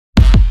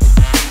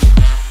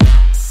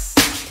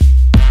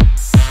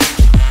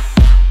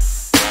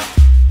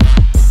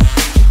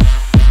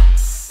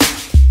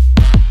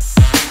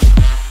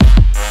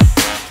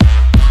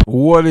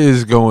What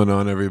is going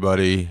on,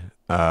 everybody?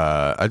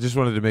 I just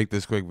wanted to make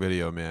this quick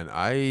video, man.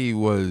 I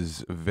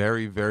was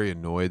very, very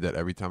annoyed that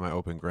every time I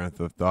open Grand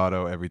Theft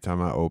Auto, every time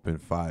I open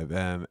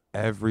FiveM,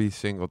 every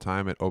single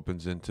time it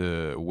opens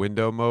into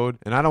window mode,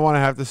 and I don't want to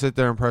have to sit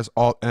there and press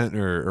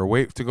Alt-Enter or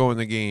wait to go in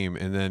the game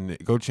and then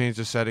go change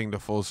the setting to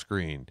full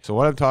screen. So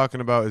what I'm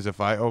talking about is if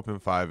I open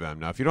FiveM.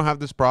 Now, if you don't have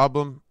this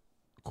problem,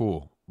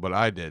 cool. But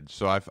I did.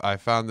 So I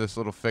found this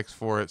little fix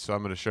for it, so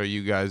I'm going to show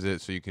you guys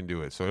it so you can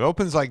do it. So it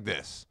opens like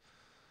this.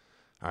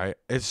 All right,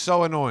 it's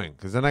so annoying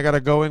because then I got to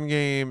go in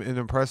game and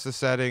then press the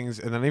settings.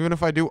 And then even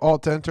if I do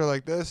Alt-Enter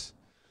like this,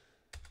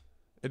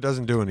 it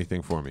doesn't do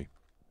anything for me.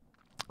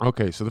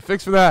 Okay, so the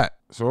fix for that.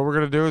 So what we're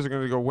going to do is we're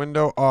going to go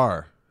Window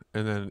R.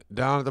 And then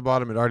down at the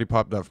bottom, it already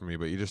popped up for me.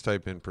 But you just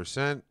type in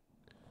 %,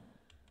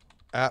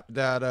 app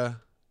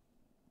data,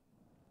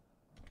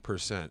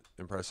 %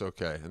 and press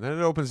OK. And then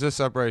it opens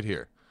this up right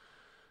here.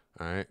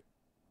 All right.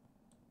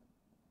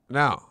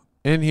 Now,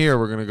 in here,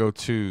 we're going to go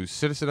to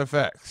Citizen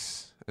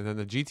FX. And then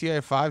the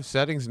GTA 5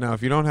 settings. Now,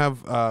 if you don't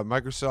have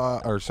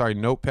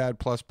Notepad++,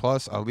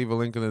 I'll leave a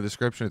link in the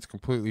description. It's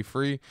completely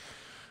free.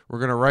 We're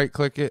going to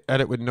right-click it,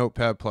 edit with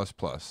Notepad++.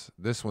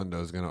 This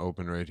window is going to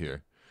open right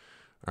here.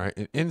 All right,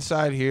 and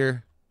inside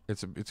here,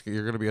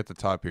 you're going to be at the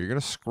top here. You're going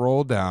to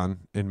scroll down.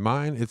 In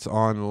mine, it's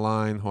on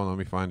line. Hold on, let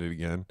me find it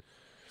again.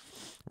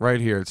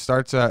 Right here. It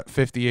starts at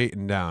 58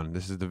 and down.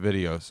 This is the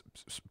video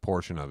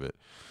portion of it.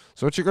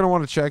 So what you're going to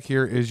want to check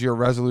here is your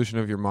resolution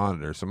of your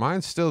monitor. So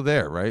mine's still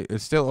there, right?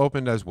 It's still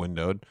opened as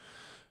windowed.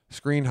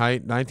 Screen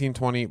height,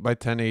 1920 by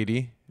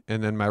 1080.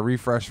 And then my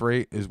refresh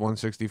rate is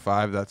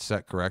 165. That's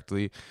set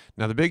correctly.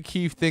 Now, the big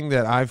key thing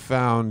that I've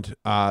found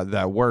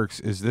that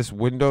works is this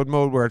windowed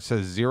mode where it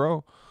says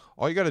 0.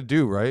 All you got to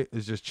do, right,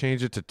 is just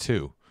change it to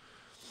 2.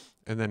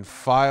 And then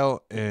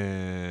file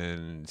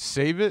and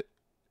save it.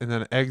 And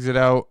then exit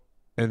out.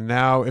 And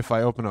now if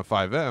I open up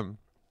FiveM,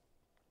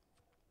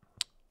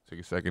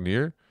 take a second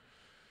here.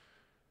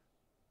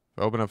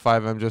 Open up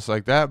FiveM just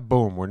like that.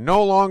 Boom. We're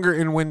no longer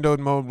in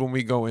windowed mode when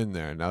we go in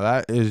there. Now,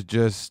 that is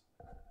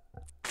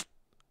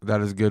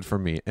good for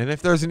me. And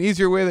if there's an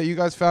easier way that you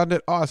guys found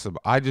it, awesome.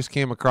 I just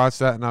came across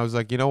that, and I was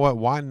like, you know what?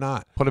 Why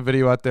not put a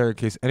video out there in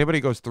case anybody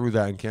goes through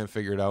that and can't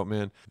figure it out,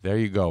 man? There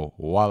you go.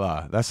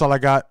 Voila. That's all I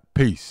got.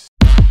 Peace.